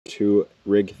to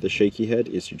rig the shaky head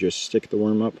is you just stick the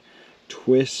worm up,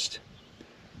 twist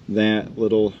that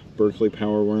little Berkeley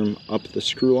power worm up the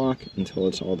screw lock until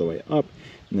it's all the way up,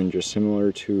 and then just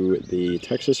similar to the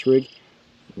Texas rig,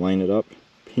 line it up,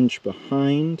 pinch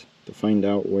behind to find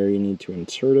out where you need to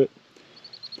insert it,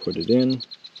 put it in,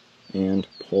 and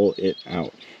pull it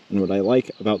out. And what I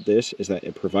like about this is that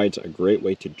it provides a great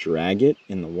way to drag it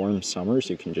in the warm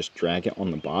summers. You can just drag it on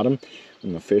the bottom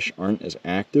when the fish aren't as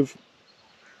active.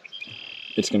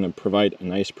 It's going to provide a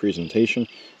nice presentation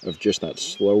of just that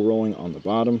slow rolling on the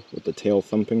bottom with the tail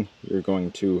thumping. You're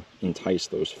going to entice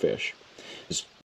those fish.